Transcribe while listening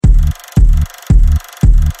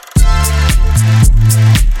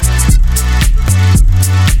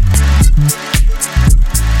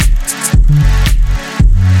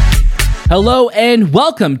Hello and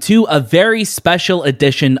welcome to a very special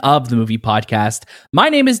edition of the Movie Podcast. My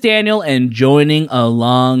name is Daniel, and joining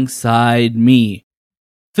alongside me,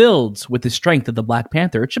 filled with the strength of the Black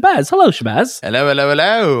Panther, it's Shabazz. Hello, Shabazz.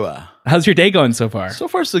 Hello. How's your day going so far? So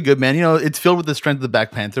far, so good, man. You know, it's filled with the strength of the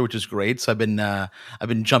Black Panther, which is great. So I've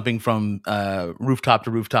been jumping from rooftop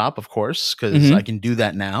to rooftop, of course, because I can do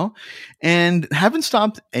that now, and haven't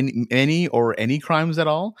stopped any crimes at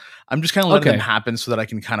all. I'm just kind of letting them happen so that I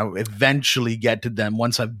can kind of eventually get to them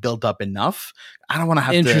once I've built up enough. I don't want to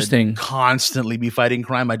have to constantly be fighting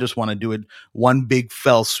crime. I just want to do it one big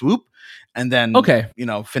fell swoop, and then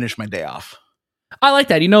finish my day off. I like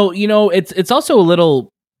that. You know, it's also a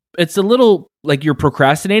little like you're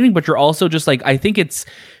procrastinating, but you're also just like, I think it's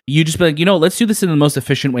you just be like, let's do this in the most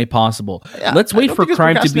efficient way possible. Yeah, let's wait for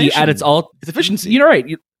crime to be at its it's efficiency. You're right.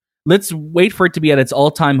 Let's wait for it to be at its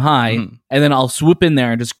all-time high, and then I'll swoop in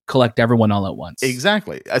there and just collect everyone all at once.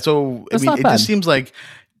 Exactly. So it just seems like,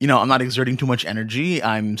 I'm not exerting too much energy.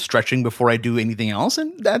 I'm stretching before I do anything else,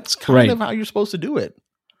 and that's kind of how you're supposed to do it.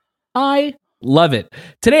 I love it.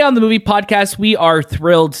 Today on the Movie Podcast, we are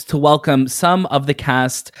thrilled to welcome some of the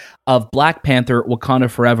cast of Black Panther, Wakanda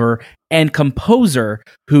Forever, and composer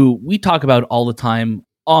who we talk about all the time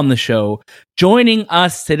on the show. Joining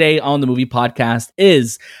us today on the Movie Podcast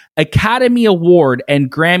is Academy Award and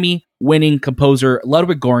Grammy-winning composer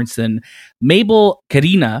Ludwig Göransson, Mabel,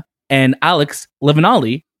 Cadena, and Alex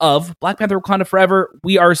Livinalli of Black Panther Wakanda Forever.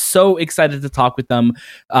 We are so excited to talk with them.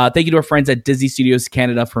 Thank you to our friends at Disney Studios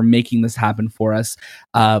Canada for making this happen for us.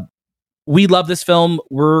 We love this film.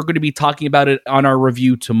 We're going to be talking about it on our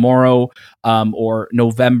review tomorrow, or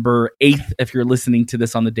November 8th, if you're listening to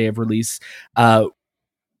this on the day of release.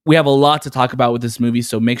 We have a lot to talk about with this movie,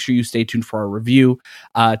 so make sure you stay tuned for our review.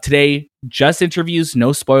 Today, just interviews,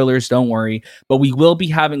 no spoilers, don't worry. But we will be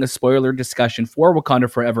having a spoiler discussion for Wakanda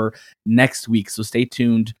Forever next week, so stay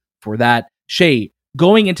tuned for that. Shay,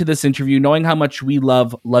 going into this interview, knowing how much we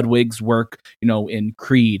love Ludwig's work, in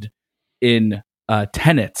Creed, in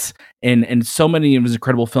Tenet, and so many of his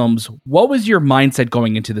incredible films, what was your mindset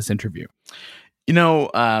going into this interview?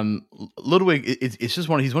 Ludwig, it's just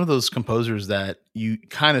he's one of those composers that you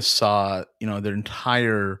kind of saw, their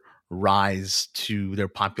entire rise to their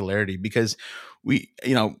popularity, because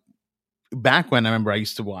back when I remember I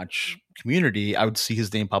used to watch Community, I would see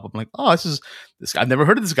his name pop up. I'm like, oh, this I've never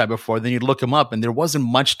heard of this guy before. Then you'd look him up, and there wasn't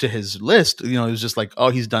much to his list. It was just like, oh,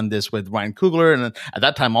 he's done this with Ryan Coogler, and at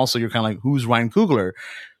that time also you're kind of like, who's Ryan Coogler?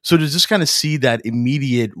 So to just kind of see that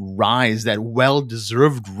immediate rise, that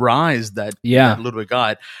well-deserved rise that Ludwig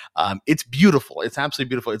got, it's beautiful. It's absolutely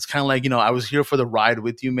beautiful. It's kind of like, I was here for the ride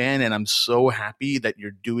with you, man, and I'm so happy that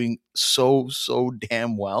you're doing so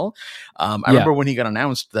damn well. I remember when he got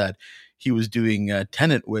announced that he was doing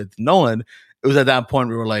Tenet with Nolan, it was at that point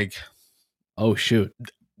we were like, oh, shoot.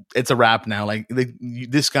 It's a wrap now. Like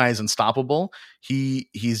this guy is unstoppable.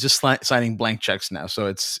 He's just signing blank checks now.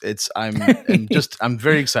 So I'm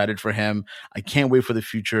very excited for him. I can't wait for the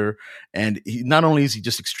future. And not only is he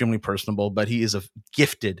just extremely personable, but he is a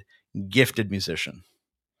gifted musician.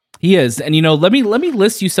 He is. And, let me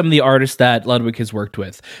list you some of the artists that Ludwig has worked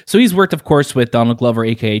with. So he's worked, of course, with Donald Glover,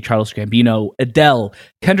 a.k.a. Childish Gambino, Adele,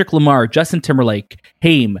 Kendrick Lamar, Justin Timberlake,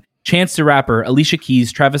 Haim, Chance the Rapper, Alicia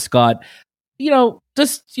Keys, Travis Scott,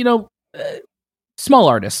 small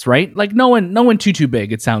artists, right? Like no one too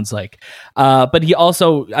big, it sounds like. But he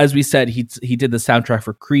also, as we said, he did the soundtrack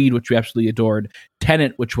for Creed, which we absolutely adored,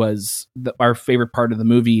 Tenet, which was our favorite part of the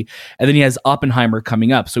movie, and then he has Oppenheimer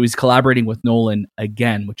coming up. So he's collaborating with Nolan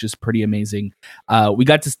again, which is pretty amazing. We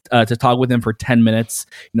got to talk with him for 10 minutes,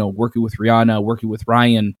 working with Rihanna, working with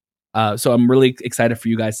Ryan. So I'm really excited for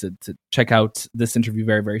you guys to check out this interview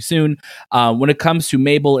very, very soon. When it comes to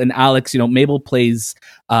Mabel and Alex, Mabel plays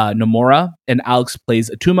Namora and Alex plays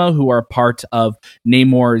Atuma, who are part of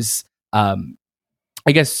Namor's, I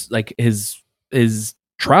guess, like his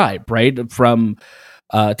tribe, right, from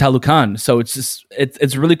Talukan. So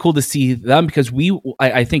it's really cool to see them, because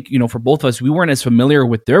I think for both of us, we weren't as familiar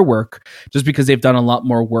with their work just because they've done a lot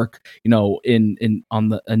more work in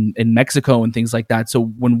Mexico and things like that. So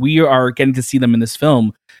when we are getting to see them in this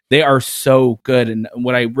film, they are so good. And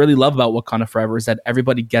what I really love about Wakanda Forever is that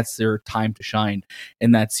everybody gets their time to shine,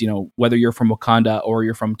 and that's whether you're from Wakanda or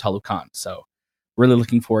you're from Talukan. So really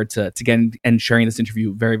looking forward to getting and sharing this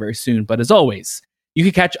interview very, very soon. But as always, you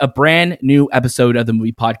can catch a brand new episode of the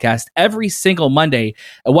Movie Podcast every single Monday.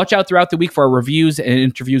 And watch out throughout the week for our reviews and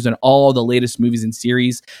interviews on all the latest movies and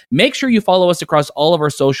series. Make sure you follow us across all of our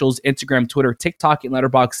socials, Instagram, Twitter, TikTok, and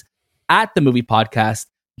Letterboxd at the Movie Podcast.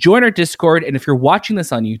 join our Discord. And if you're watching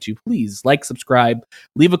this on YouTube, please like, subscribe,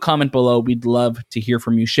 leave a comment below. We'd love to hear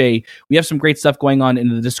from you. Shay, we have some great stuff going on in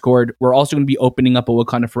the Discord. We're also going to be opening up a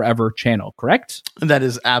Wakanda Forever channel, correct? That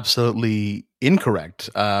is absolutely incorrect.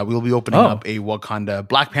 We will be opening up a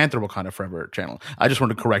Black Panther Wakanda Forever channel. I just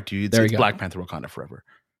want to correct you. It's Black Panther Wakanda Forever.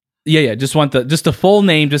 Yeah. Just want the full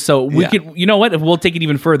name, just so we can. You know what? We'll take it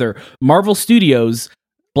even further. Marvel Studios,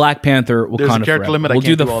 Black Panther Wakanda There's a character Forever. limit. We'll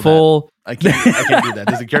do the full. I can't do that.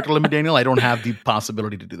 There's a character limit, Daniel. I don't have the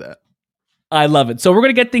possibility to do that. I love it. So we're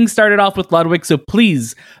gonna get things started off with Ludwig. So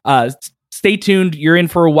please stay tuned. You're in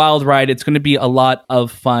for a wild ride. It's gonna be a lot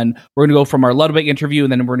of fun. We're gonna go from our Ludwig interview,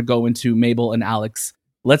 and then we're gonna go into Mabel and Alex.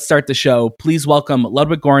 Let's start the show. Please welcome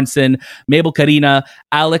Ludwig Göransson, Mabel Cadena,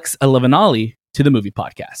 Alex Livinalli to the Movie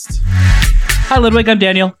Podcast. Hi, Ludwig. I'm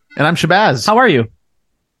Daniel. And I'm Shabazz. How are you?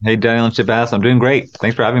 Hey, Daniel and Shabazz. I'm doing great.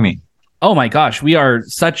 Thanks for having me. Oh my gosh, we are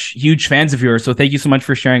such huge fans of yours. So thank you so much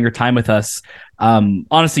for sharing your time with us.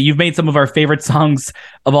 Honestly, you've made some of our favorite songs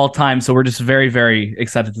of all time. So we're just very, very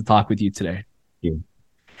excited to talk with you today. Thank you.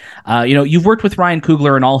 You've worked with Ryan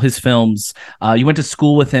Coogler in all his films. You went to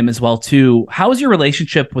school with him as well, too. How has your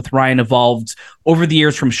relationship with Ryan evolved over the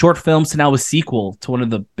years from short films to now a sequel to one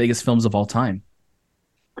of the biggest films of all time?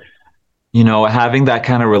 Having that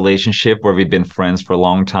kind of relationship where we've been friends for a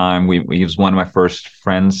long time. He was one of my first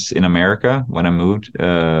friends in America when I moved.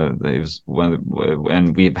 And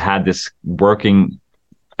we've had this working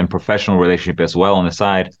and professional relationship as well on the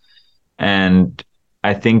side. And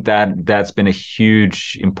I think that's been a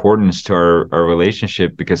huge importance to our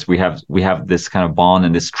relationship, because we have this kind of bond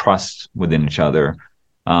and this trust within each other,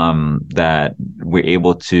 that we're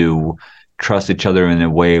able to trust each other in a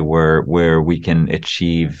way where we can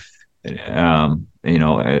achieve new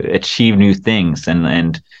things.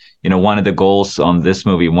 And one of the goals on this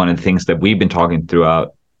movie, one of the things that we've been talking through our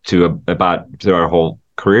whole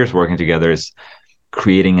careers working together, is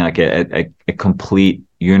creating like a complete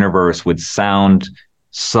universe with sound,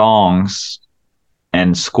 songs,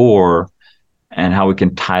 and score, and how we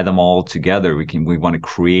can tie them all together. We want to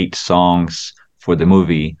create songs for the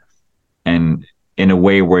movie, and in a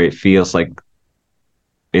way where it feels like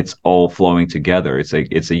it's all flowing together. It's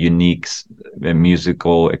a unique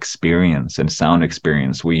musical experience and sound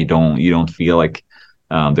experience where you don't feel like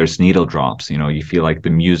there's needle drops. You feel like the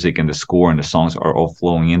music and the score and the songs are all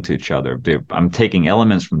flowing into each other. I'm taking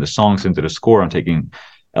elements from the songs into the score. I'm taking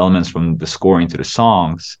elements from the score into the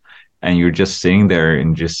songs, and you're just sitting there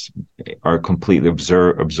and just are completely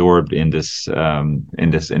absorbed in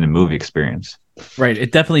the movie experience. Right.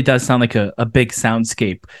 It definitely does sound like a big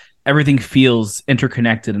soundscape. Everything feels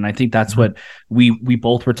interconnected, and I think that's what we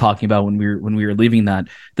both were talking about when we were leaving. That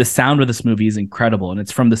the sound of this movie is incredible, and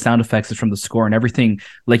it's from the sound effects, it's from the score, and everything,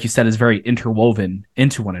 like you said, is very interwoven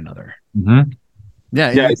into one another. Mm-hmm.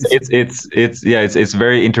 It's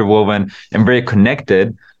very interwoven and very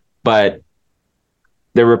connected. But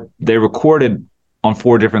they recorded on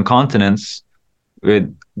 4 different continents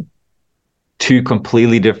with 2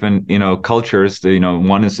 completely different, cultures.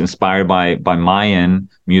 One is inspired by Mayan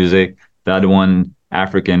music. The other one,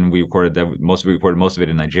 African. We recorded most of it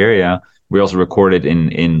in Nigeria. We also recorded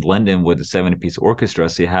in London with a 70-piece orchestra.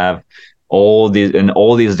 So you have all these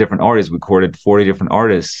different artists. We recorded 40 different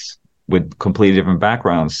artists with completely different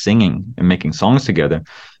backgrounds, singing and making songs together.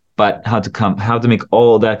 But how to make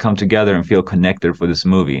all that come together and feel connected for this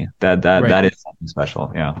movie. That is something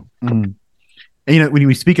special. Yeah. Mm-hmm. And, when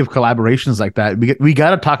we speak of collaborations like that, we got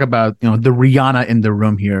to talk about, the Rihanna in the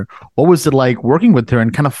room here. What was it like working with her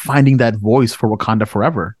and kind of finding that voice for Wakanda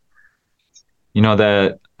Forever?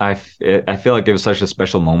 That I feel like it was such a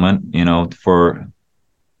special moment,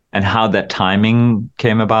 and how that timing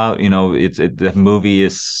came about. The movie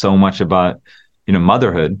is so much about,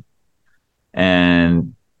 motherhood,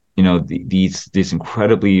 and, these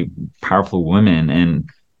incredibly powerful women,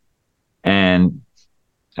 and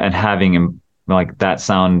having like that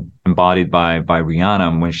sound embodied by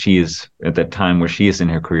Rihanna when she is at that time where she is in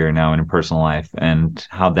her career now and in personal life, and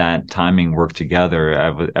how that timing worked together.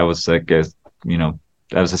 I was like, that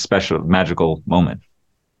was a special, magical moment.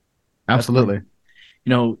 Absolutely.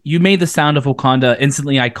 You made the sound of Wakanda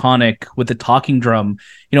instantly iconic with the talking drum.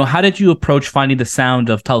 How did you approach finding the sound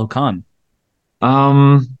of Talokan?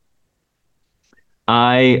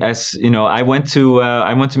 I went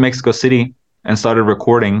to Mexico City and started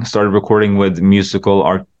recording with music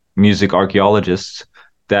archaeologists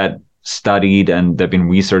that studied and they've been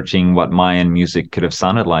researching what Mayan music could have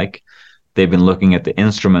sounded like. They've been looking at the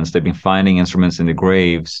instruments. They've been finding instruments in the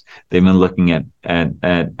graves. They've been looking at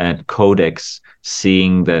codex,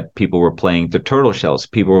 seeing that people were playing the turtle shells,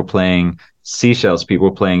 people were playing seashells, people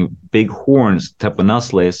were playing big horns,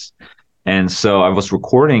 teponazles. And so I was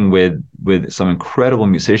recording with some incredible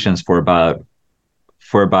musicians for about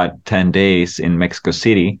 10 days in Mexico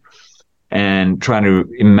City, and trying to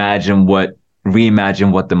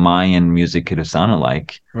reimagine what the Mayan music could have sounded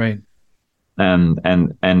like. Right. And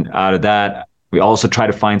out of that, we also try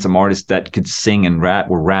to find some artists that could sing and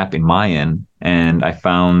rap in Mayan. And I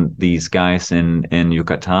found these guys in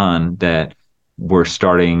Yucatan that were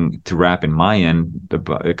starting to rap in Mayan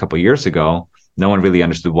a couple of years ago. No one really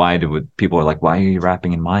understood why. People were like, "Why are you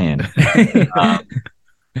rapping in Mayan?"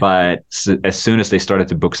 But as soon as they started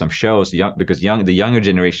to book some shows, because the younger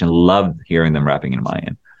generation loved hearing them rapping in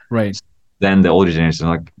Mayan. Right. Then the older generation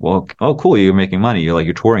was like, "Well, oh, cool, you're making money.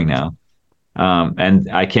 You're touring now." And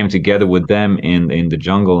I came together with them in the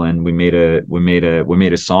jungle, and we made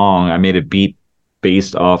a song. I made a beat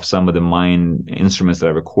based off some of the Mayan instruments that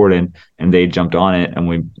I recorded, and they jumped on it, and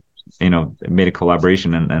we, made a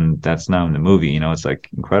collaboration, and that's now in the movie. It's like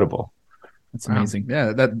incredible. That's amazing.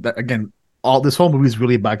 Yeah, that again, this whole movie is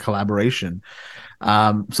really about collaboration.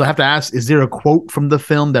 So I have to ask, is there a quote from the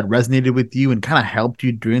film that resonated with you and kind of helped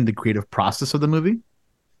you during the creative process of the movie?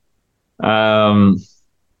 I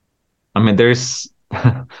mean, there's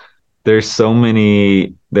so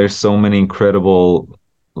many incredible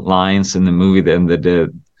lines in the movie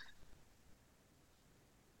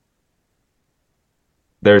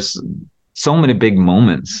there's so many big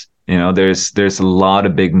moments. There's a lot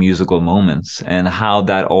of big musical moments, and how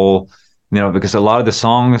that all, because a lot of the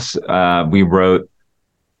songs we wrote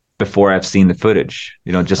before I've seen the footage,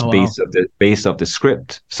 just based off the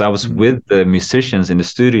script. So I was with the musicians in the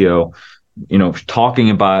studio,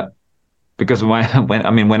 talking about, because when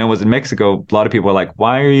I was in Mexico, a lot of people were like,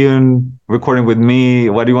 "Why are you recording with me?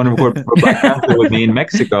 Why do you want to record for Black Panther with me in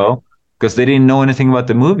Mexico?" Because they didn't know anything about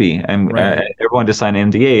the movie, and everyone just signed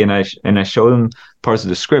an NDA, and I showed them parts of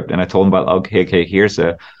the script, and I told them about, okay, here's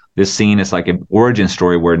this scene is like an origin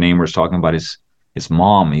story where Namor's talking about his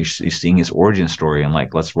mom. He's seeing his origin story, and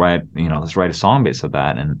like, let's write a song based of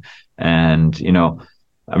that,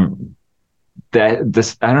 that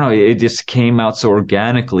this, I don't know, it just came out so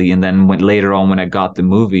organically. And then later on, when I got the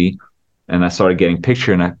movie and I started getting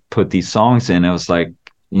picture and I put these songs in, it was like,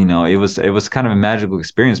 it was kind of a magical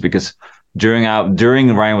experience, because during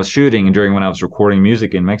Ryan was shooting and during when I was recording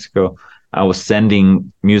music in Mexico, I was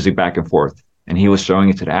sending music back and forth, and he was showing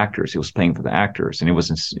it to the actors. He was playing for the actors, and it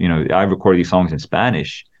was, I recorded these songs in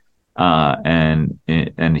Spanish, and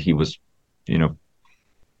he was, I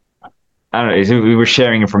don't know, we were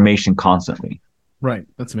sharing information constantly. Right.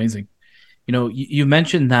 That's amazing. You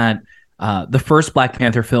mentioned that the first Black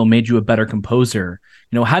Panther film made you a better composer.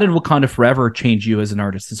 How did Wakanda Forever change you as an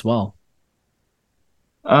artist as well?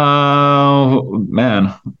 Oh,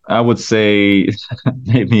 man, I would say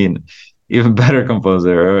maybe an even better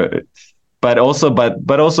composer, but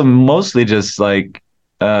also mostly just like,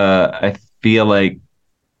 I feel like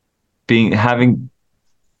I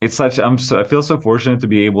feel so fortunate to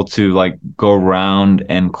be able to like go around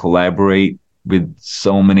and collaborate with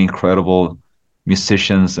so many incredible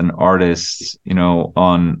musicians and artists,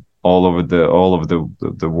 on all over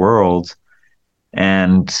the world.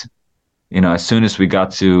 And, as soon as we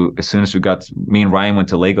got me and Ryan went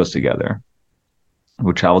to Lagos together.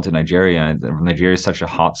 We traveled to Nigeria, and Nigeria is such a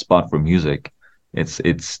hot spot for music.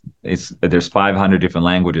 There's 500 different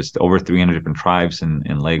languages, over 300 different tribes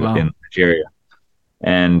in Lagos, wow, in Nigeria.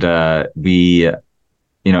 And we,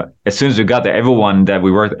 as soon as we got there, everyone that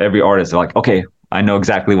we worked, every artist, they're like, "Okay, I know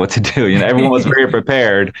exactly what to do." Everyone was very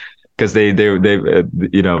prepared, because they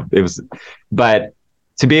it was. But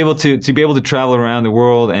to be able to travel around the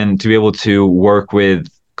world and to be able to work with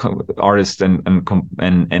artists and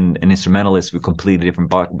instrumentalists with completely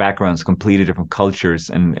different backgrounds, completely different cultures,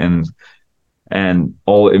 and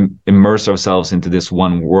all immerse ourselves into this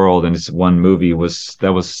one world and this one movie was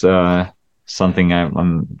something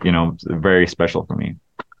I'm very special for me.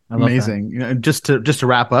 Amazing. Just to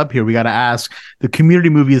wrap up here, we got to ask, the Community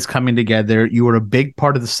movie is coming together. You were a big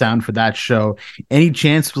part of the sound for that show. Any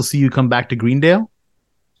chance we'll see you come back to Greendale?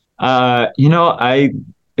 I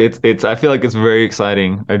feel like it's very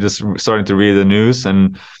exciting. I just started to read the news,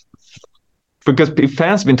 and because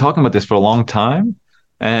fans have been talking about this for a long time,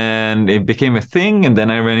 and it became a thing. And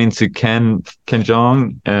then I ran into Ken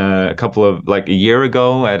Jeong a year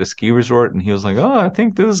ago at a ski resort, and he was like, "Oh, I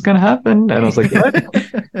think this is gonna happen," and I was like, "What?"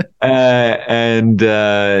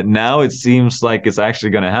 Now it seems like it's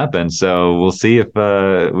actually gonna happen. So we'll see if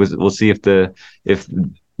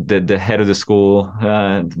the head of the school,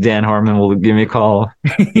 Dan Harmon, will give me a call.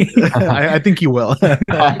 I think you will.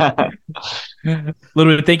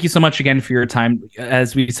 Ludwig, thank you so much again for your time.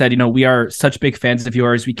 As we said, we are such big fans of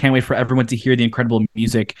yours. We can't wait for everyone to hear the incredible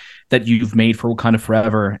music that you've made for Wakanda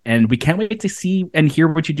Forever. And we can't wait to see and hear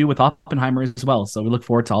what you do with Oppenheimer as well. So we look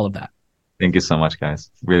forward to all of that. Thank you so much, guys.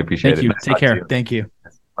 Really appreciate it. Thank you. Take care. Thank you.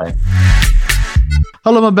 Bye.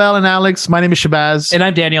 Hello, Mabel and Alex. My name is Shabazz. And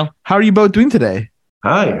I'm Daniel. How are you both doing today?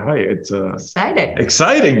 Hi. It's Excited.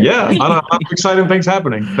 exciting. Yeah, a lot of exciting things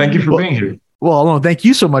happening. Thank you for being here. Well, no, thank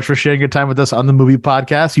you so much for sharing your time with us on the movie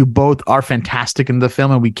podcast. You both are fantastic in the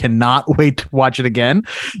film, and we cannot wait to watch it again.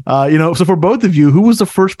 So for both of you, who was the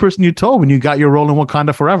first person you told when you got your role in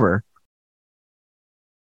Wakanda Forever?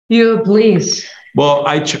 You, please. Well,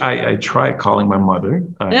 I tried calling my mother.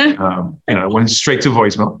 I went straight to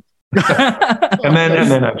voicemail. and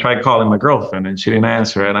then I tried calling my girlfriend, and she didn't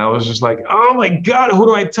answer. And I was just like, oh my God, who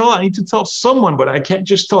do I tell? I need to tell someone, but I can't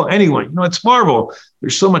just tell anyone. It's Marvel.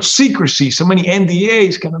 There's so much secrecy, so many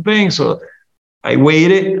NDAs kind of thing. So I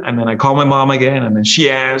waited, and then I called my mom again, and then she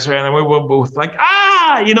answered, and we were both like,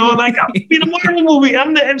 I'm in a Marvel movie.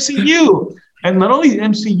 I'm the MCU. And not only the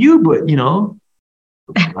MCU, but,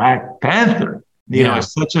 Black Panther.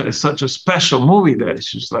 It's such a special movie that it's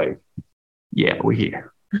just like, yeah, we're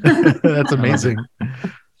here. That's amazing.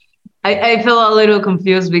 I feel a little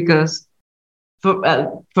confused because for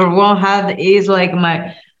one hand is like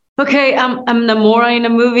I'm Namora in a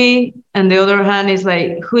movie, and the other hand is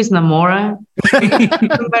like, who is Namora?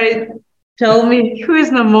 Somebody tell me who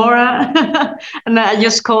is Namora. And I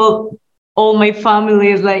just call all my family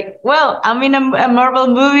is like, well, I'm in a Marvel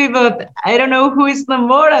movie, but I don't know who is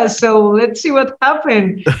Namora, so let's see what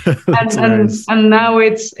happened. and now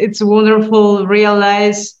it's wonderful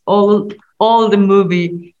realize all the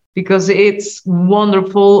movie, because it's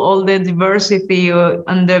wonderful, all the diversity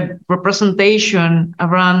and the representation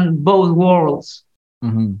around both worlds.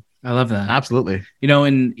 Mm-hmm. I love that. Absolutely.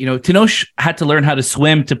 Tenoch had to learn how to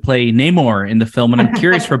swim to play Namor in the film. And I'm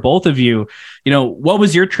curious for both of you, what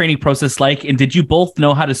was your training process like? And did you both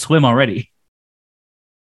know how to swim already?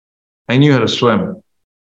 I knew how to swim.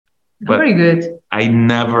 But very good. I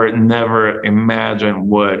never imagined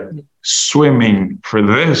what swimming for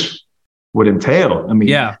this would entail. I mean,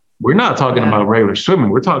 yeah. We're not talking about regular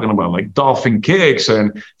swimming. We're talking about like dolphin kicks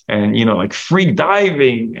and like free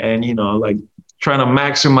diving and, like trying to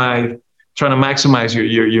maximize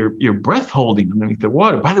your breath holding underneath the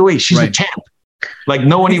water. By the way, she's a champ. Like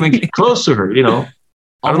no one even came close to her, I don't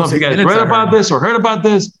know if you guys read about this or heard about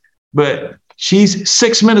this, but she's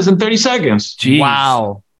 6 minutes and 30 seconds. Jeez.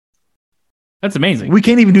 Wow. That's amazing. We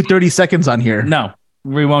can't even do 30 seconds on here. No,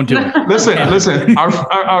 we won't do it. Listen,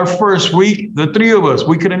 our first week, the three of us,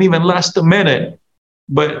 we couldn't even last a minute,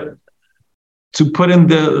 but to put in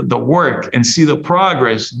the work and see the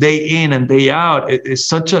progress day in and day out, it's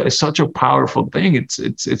such a powerful thing.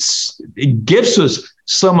 It gives us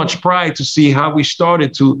so much pride to see how we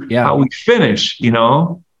started to how we finish,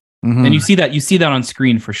 Mm-hmm. And you see that on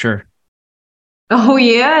screen for sure. Oh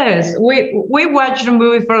yes, we watched the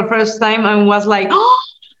movie for the first time and was like, oh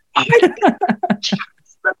my God, that's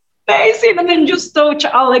amazing, and then just touch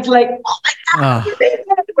Alex like, oh my God,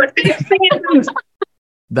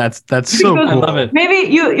 That's so cool. I love it. Maybe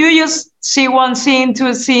you just see one scene,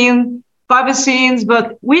 two scene, 5 scenes,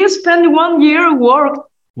 but we spent 1 year work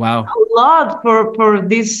a lot for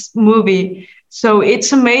this movie. So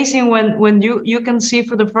it's amazing when you can see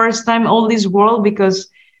for the first time all this world, because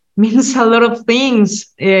it means a lot of things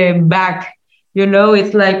back.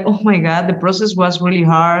 It's like, oh my God, the process was really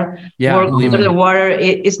hard. Yeah, work under the water,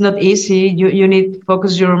 it's not easy. You need to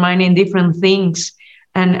focus your mind in different things.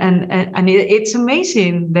 And it's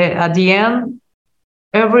amazing that at the end,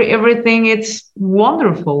 everything it's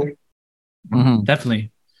wonderful. Mm-hmm.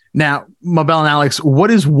 Definitely. Now, Mabel and Alex,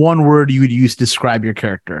 what is one word you would use to describe your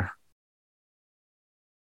character?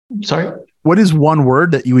 Sorry? What is one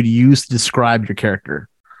word that you would use to describe your character?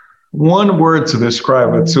 One word to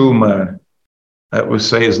describe it too, man, I would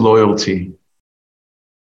say is loyalty.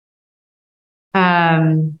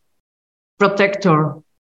 Protector.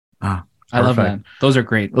 I love that. Those are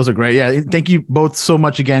great. Yeah. Thank you both so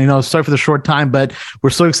much again. Sorry for the short time, but we're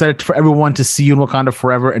so excited for everyone to see you in Wakanda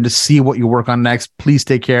Forever and to see what you work on next. Please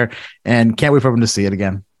take care and can't wait for everyone to see it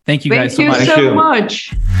again. Thank you guys so much. Thank you so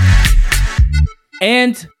much.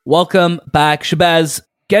 And welcome back, Shabazz.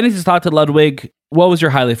 Getting to talk to Ludwig. What was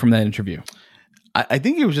your highlight from that interview? I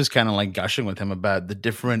think he was just kind of like gushing with him about the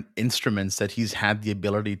different instruments that he's had the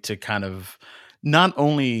ability to kind of not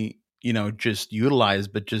only just utilize,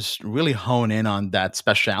 but just really hone in on that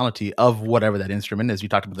speciality of whatever that instrument is. You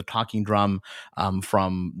talked about the talking drum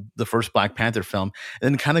from the first Black Panther film,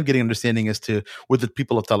 and then kind of getting understanding as to, with the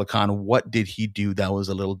people of Telecon, what did he do that was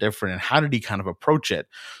a little different, and how did he kind of approach it?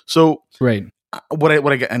 So right. What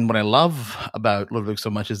I love about Ludwig so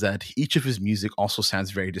much is that each of his music also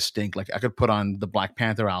sounds very distinct. Like I could put on the Black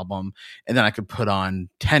Panther album, and then I could put on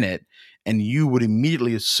Tenet, and you would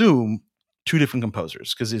immediately assume two different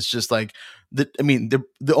composers, because it's just like the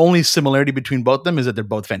only similarity between both of them is that they're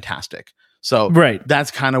both fantastic. So right. That's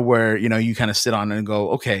kind of where you kind of sit on and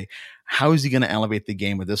go, okay, how is he going to elevate the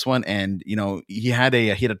game with this one? And he had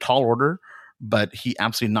a tall order, but he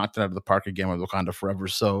absolutely knocked it out of the park again with Wakanda Forever.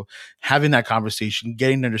 So having that conversation,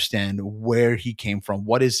 getting to understand where he came from,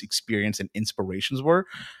 what his experience and inspirations were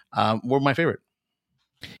my favorite.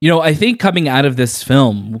 I think coming out of this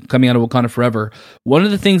film, coming out of Wakanda Forever, one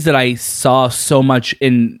of the things that I saw so much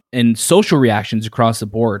in social reactions across the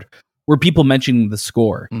board were people mentioning the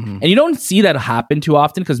score. Mm-hmm. And you don't see that happen too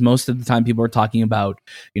often, because most of the time people are talking about,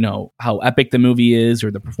 how epic the movie is,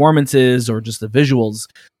 or the performances, or just the visuals.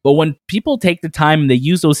 But when people take the time and they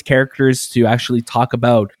use those characters to actually talk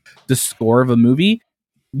about the score of a movie,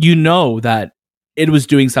 that it was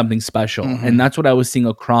doing something special. Mm-hmm. And that's what I was seeing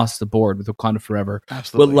across the board with Wakanda Forever.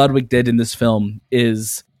 Absolutely. What Ludwig did in this film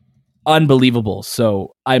is unbelievable.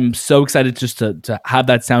 So I'm so excited just to have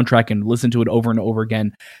that soundtrack and listen to it over and over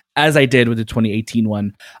again, as I did with the 2018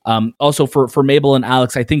 one. Also for Mabel and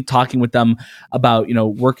Alex, I think talking with them about,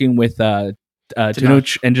 working with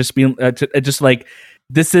Tenoch and just being just like,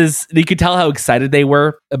 this is, you could tell how excited they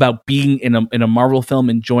were about being in a Marvel film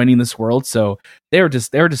and joining this world. So they were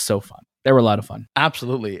just so fun. They were a lot of fun.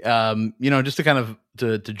 Absolutely. Just to kind of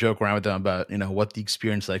to joke around with them about, what the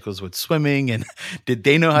experience like was with swimming, and did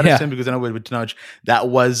they know how to swim? Because I know with Tenoch, that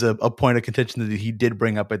was a point of contention that he did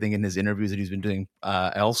bring up, I think, in his interviews that he's been doing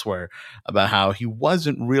elsewhere, about how he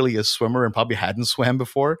wasn't really a swimmer and probably hadn't swam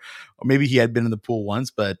before, or maybe he had been in the pool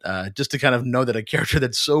once, but just to kind of know that a character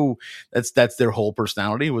that's their whole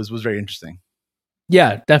personality was very interesting.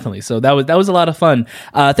 Yeah, definitely. So that was a lot of fun.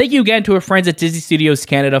 Thank you again to our friends at Disney Studios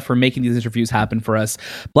Canada for making these interviews happen for us.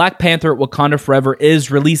 Black Panther Wakanda Forever is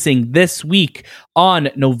releasing this week on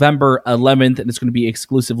November 11th, and it's going to be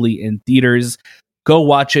exclusively in theaters. Go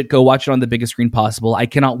watch it. Go watch it on the biggest screen possible. I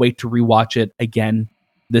cannot wait to rewatch it again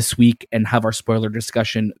this week and have our spoiler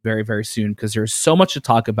discussion very, very soon, because there's so much to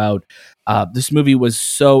talk about. This movie was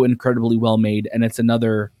so incredibly well made, and it's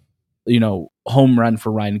another home run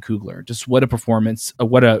for Ryan Coogler. Just what a performance,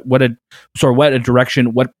 what a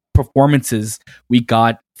direction, what performances we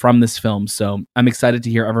got from this film. So I'm excited to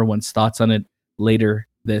hear everyone's thoughts on it later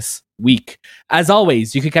this week. As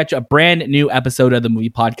always, you can catch a brand new episode of the Movie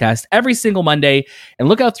Podcast every single Monday, and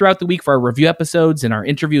look out throughout the week for our review episodes and our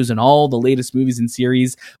interviews and all the latest movies and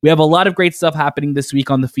series. We have a lot of great stuff happening this week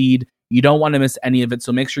on the feed. You don't want to miss any of it,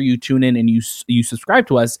 so make sure you tune in and you subscribe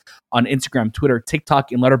to us on Instagram, Twitter,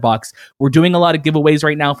 TikTok, and Letterboxd. We're doing a lot of giveaways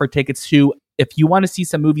right now for tickets too. If you want to see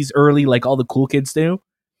some movies early, like all the cool kids do,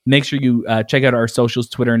 make sure you check out our socials,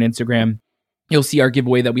 Twitter and Instagram. You'll see our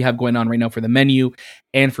giveaway that we have going on right now for The Menu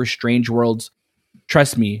and for Strange Worlds.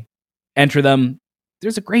 Trust me, enter them.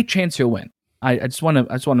 There's a great chance you'll win. I just want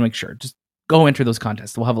to make sure. Just go enter those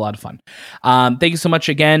contests. We'll have a lot of fun. Thank you so much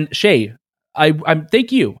again, Shay. I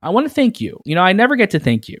thank you. I want to thank you. I never get to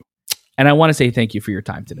thank you, and I want to say thank you for your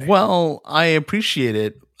time today. Well, I appreciate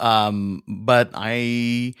it, but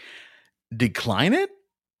I decline it.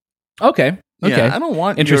 Okay. Yeah, I don't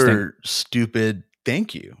want your stupid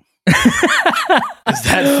thank you. Is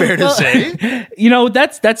that fair to say?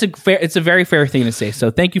 That's a fair. It's a very fair thing to say.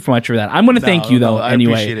 So thank you so much for that. I'm going to thank you though. I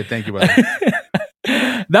anyway, appreciate it. Thank you, buddy.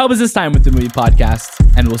 That was This Time with the Movie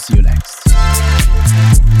Podcast, and we'll see you next.